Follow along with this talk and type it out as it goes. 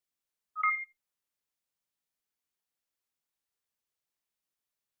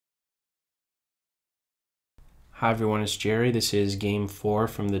Hi everyone, it's Jerry. This is Game 4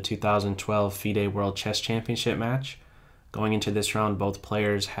 from the 2012 FIDE World Chess Championship match. Going into this round, both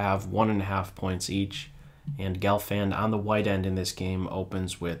players have 1.5 points each, and Gelfand on the white end in this game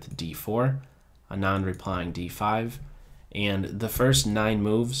opens with d4, Anand replying d5, and the first 9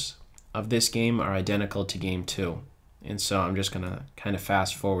 moves of this game are identical to Game 2. And so I'm just going to kind of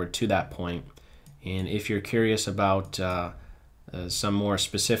fast forward to that point. And if you're curious about some more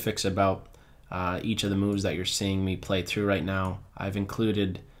specifics about each of the moves that you're seeing me play through right now, I've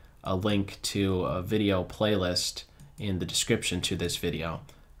included a link to a video playlist in the description to this video,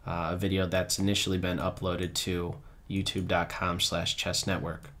 a video that's initially been uploaded to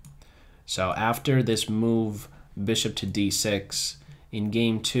youtube.com/ChessNetwork. So after this move, bishop to d6, in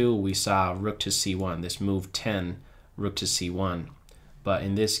game 2 we saw rook to c1, this move 10, rook to c1. But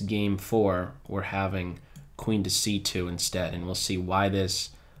in this game 4, we're having queen to c2 instead, and we'll see why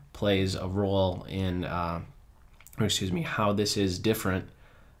this plays a role in, how this is different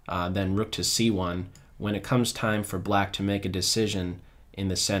than rook to c1 when it comes time for black to make a decision in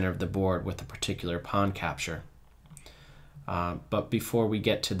the center of the board with a particular pawn capture. But before we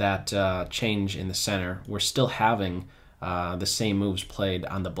get to that change in the center, we're still having the same moves played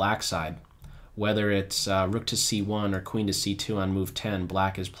on the black side. Whether it's rook to c1 or queen to c2 on move 10,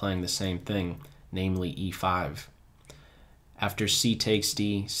 black is playing the same thing, namely e5. After c takes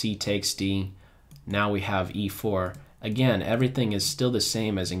d, now we have e4. Again, everything is still the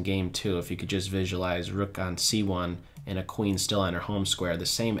same as in game 2. If you could just visualize rook on c1 and a queen still on her home square, the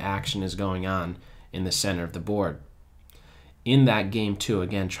same action is going on in the center of the board. In that game 2,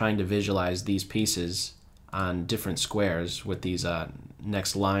 again, trying to visualize these pieces on different squares with these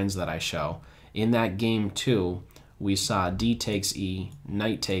next lines that I show. In that game 2, we saw d takes e,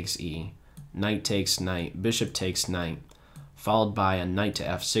 knight takes e, knight takes knight, bishop takes knight, followed by a knight to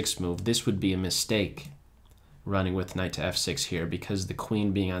f6 move. This would be a mistake running with knight to f6 here because the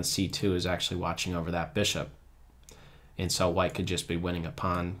queen being on c2 is actually watching over that bishop. And so white could just be winning a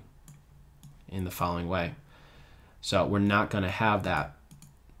pawn in the following way. So we're not going to have that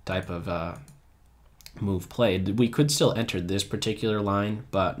type of move played. We could still enter this particular line,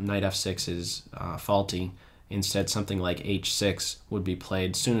 but knight f6 is faulty. Instead, something like h6 would be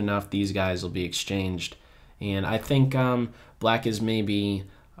played. Soon enough, these guys will be exchanged. And I think black is maybe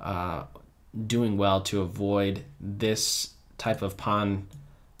doing well to avoid this type of pawn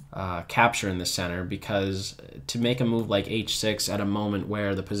capture in the center, because to make a move like h6 at a moment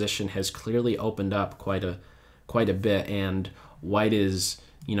where the position has clearly opened up quite a bit, and white is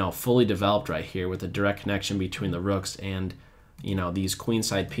fully developed right here with a direct connection between the rooks, and these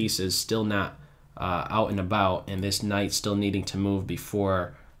queenside pieces still not out and about, and this knight still needing to move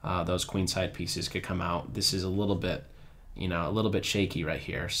before those queenside pieces could come out. This is a little bit shaky right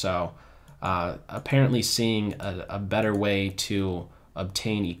here. So apparently seeing a better way to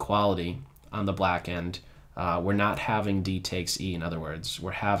obtain equality on the black end. We're not having d takes e, in other words.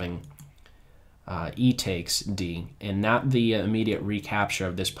 We're having e takes d, and not the immediate recapture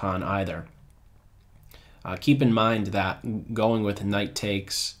of this pawn either. Keep in mind that going with knight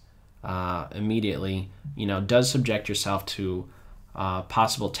takes immediately, does subject yourself to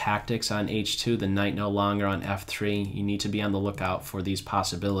possible tactics on h2, the knight no longer on f3. You need to be on the lookout for these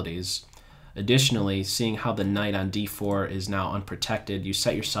possibilities. Additionally, seeing how the knight on d4 is now unprotected, you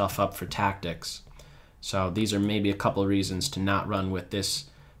set yourself up for tactics. So these are maybe a couple of reasons to not run with this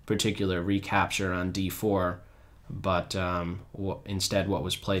particular recapture on d4, but instead what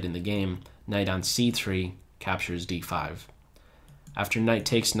was played in the game, knight on c3 captures d5. After knight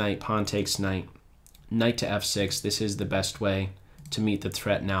takes knight, pawn takes knight, knight to f6, this is the best way to meet the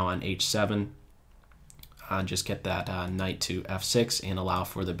threat now on h7. Just get that knight to f6 and allow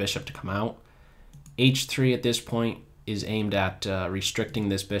for the bishop to come out. h3 at this point is aimed at restricting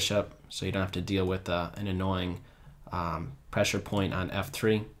this bishop, so you don't have to deal with an annoying pressure point on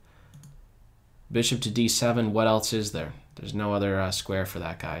f3. Bishop to d7, what else is there? There's no other square for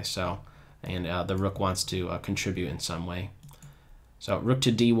that guy, so, and the rook wants to contribute in some way. So rook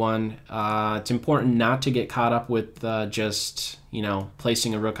to d1, it's important not to get caught up with just,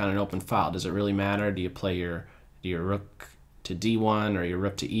 placing a rook on an open file. Does it really matter? Do you play your rook to d1 or your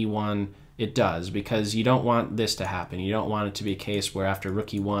rook to e1? It does, because you don't want this to happen. You don't want it to be a case where after rook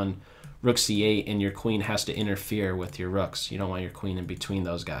e1, rook c8, and your queen has to interfere with your rooks. You don't want your queen in between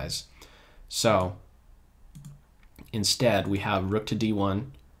those guys. So instead, we have rook to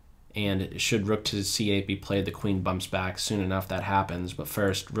d1, and should rook to c8 be played, the queen bumps back. Soon enough that happens, but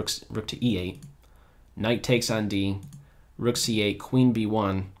first rook to e8, knight takes on d, rook c8, queen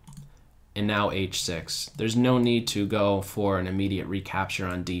b1, and now h6. There's no need to go for an immediate recapture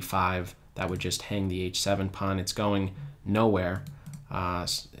on d5. That would just hang the h7 pawn. It's going nowhere.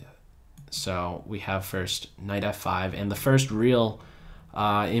 So we have first knight f5, and the first real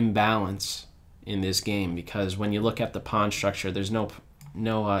imbalance in this game, because when you look at the pawn structure, there's no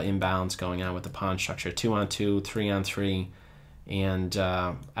imbalance going on with the pawn structure. 2-on-2, 3-on-3, and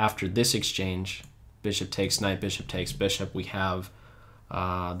after this exchange, bishop takes knight, bishop takes bishop, we have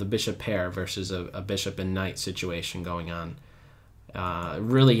the bishop pair versus a bishop and knight situation going on.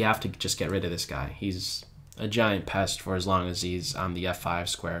 Really, you have to just get rid of this guy. He's a giant pest for as long as he's on the f5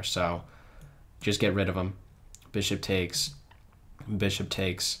 square, so just get rid of him. Bishop takes,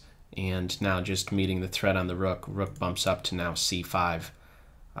 and now just meeting the threat on the rook. Rook bumps up to now c5.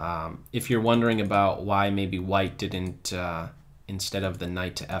 If you're wondering about why maybe white didn't, instead of the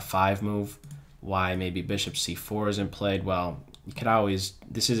knight to f5 move, why maybe bishop c4 isn't played, well, you could always,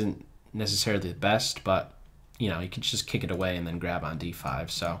 this isn't necessarily the best, but you know, you could just kick it away and then grab on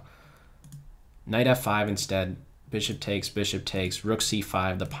d5. So knight f5 instead, bishop takes, rook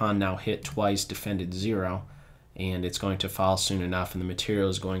c5, the pawn now hit twice, defended 0, and it's going to fall soon enough, and the material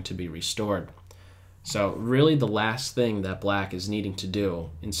is going to be restored. So really the last thing that black is needing to do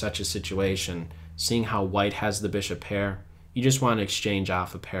in such a situation, seeing how white has the bishop pair, you just want to exchange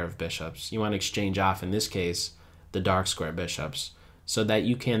off a pair of bishops. You want to exchange off, in this case, the dark square bishops, so that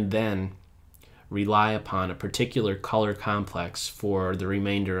you can then rely upon a particular color complex for the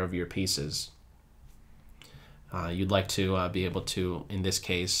remainder of your pieces. You'd like to be able to, in this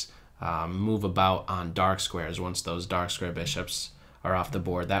case, move about on dark squares once those dark square bishops are off the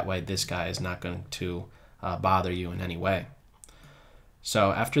board. That way this guy is not going to bother you in any way.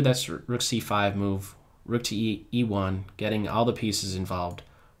 So after this rook c5 move, rook to e1, getting all the pieces involved.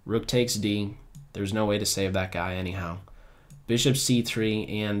 Rook takes d. There's no way to save that guy anyhow. Bishop c3,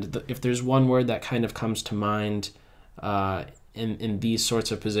 and if there's one word that kind of comes to mind in these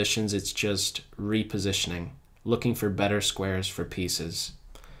sorts of positions, it's just repositioning, looking for better squares for pieces.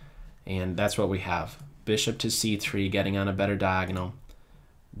 And that's what we have. Bishop to c3, getting on a better diagonal.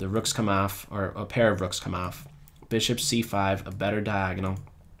 The rooks come off, or a pair of rooks come off. Bishop c5, a better diagonal.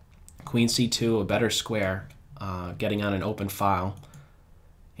 Queen c2, a better square, getting on an open file.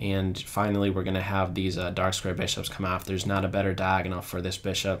 And finally, we're going to have these dark square bishops come off. There's not a better diagonal for this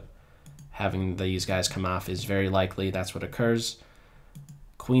bishop. Having these guys come off is very likely. That's what occurs.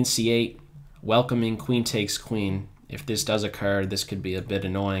 Queen c8, welcoming queen takes queen. If this does occur, this could be a bit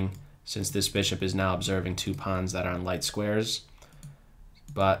annoying, since this bishop is now observing two pawns that are on light squares.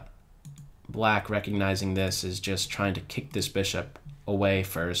 But black, recognizing this, is just trying to kick this bishop away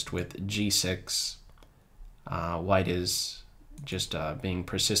first with g6. White is just being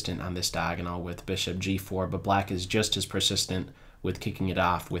persistent on this diagonal with bishop g4, but black is just as persistent with kicking it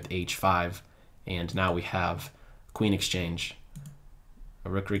off with h5. And now we have queen exchange, a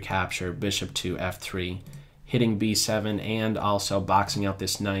rook recapture, bishop to f3, hitting b7, and also boxing out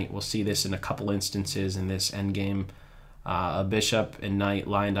this knight. We'll see this in a couple instances in this endgame. A bishop and knight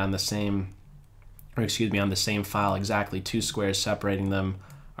lined on the same, on the same file, exactly two squares separating them,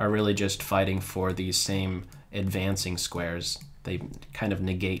 are really just fighting for these same advancing squares. They kind of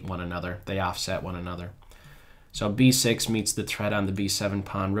negate one another. They offset one another. So b6 meets the threat on the b7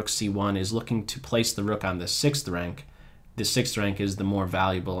 pawn. Rook c1 is looking to place the rook on the 6th rank. The 6th rank is the more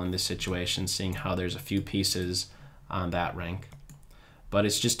valuable in this situation, seeing how there's a few pieces on that rank. But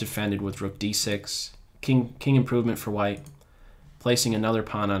it's just defended with rook d6. King improvement for white. Placing another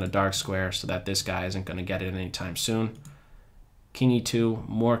pawn on a dark square so that this guy isn't going to get it anytime soon. King e2,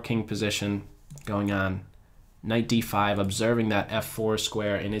 more king position going on. Knight d5, observing that f4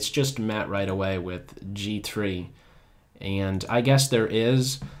 square, and it's just met right away with g3. And I guess there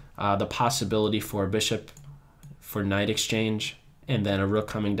is the possibility for bishop for knight exchange, and then a rook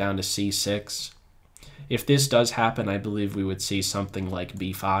coming down to c6. If this does happen, I believe we would see something like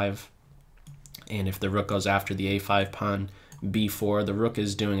b5. And if the rook goes after the a5 pawn, b4, the rook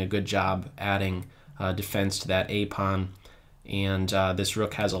is doing a good job adding defense to that a pawn. And this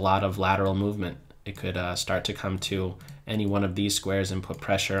rook has a lot of lateral movement. It could start to come to any one of these squares and put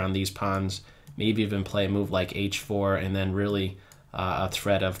pressure on these pawns, maybe even play a move like h4, and then really a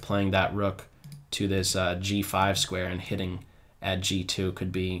threat of playing that rook to this g5 square and hitting at g2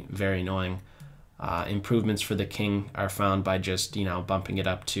 could be very annoying. Improvements for the king are found by just, bumping it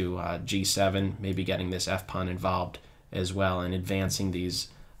up to g7, maybe getting this f-pawn involved as well, and advancing these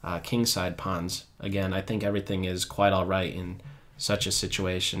kingside pawns. Again, I think everything is quite all right in such a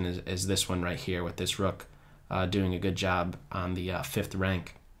situation as this one right here, with this rook doing a good job on the 5th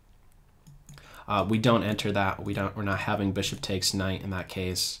rank. We don't enter that. We're not having bishop takes knight in that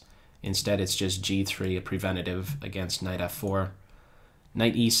case. Instead, it's just g3, a preventative against knight f4.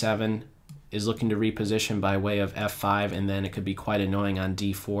 Knight e7, is looking to reposition by way of f5, and then it could be quite annoying on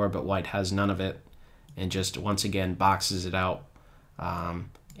d4, but white has none of it and just once again boxes it out,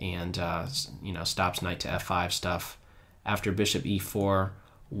 and stops knight to f5 stuff. After bishop e4,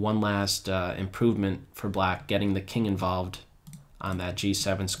 one last improvement for black, getting the king involved on that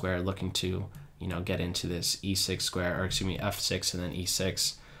g7 square, looking to get into this e6 square, or excuse me, f6 and then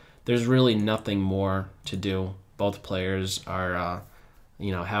e6. There's really nothing more to do. Both players are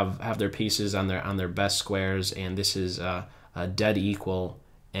have their pieces on their best squares, and this is a dead equal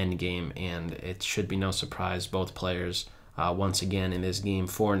endgame, and it should be no surprise both players once again in this game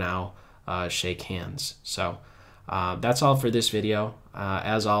 4 now shake hands. So that's all for this video.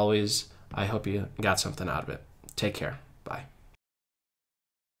 As always, I hope you got something out of it. Take care. Bye.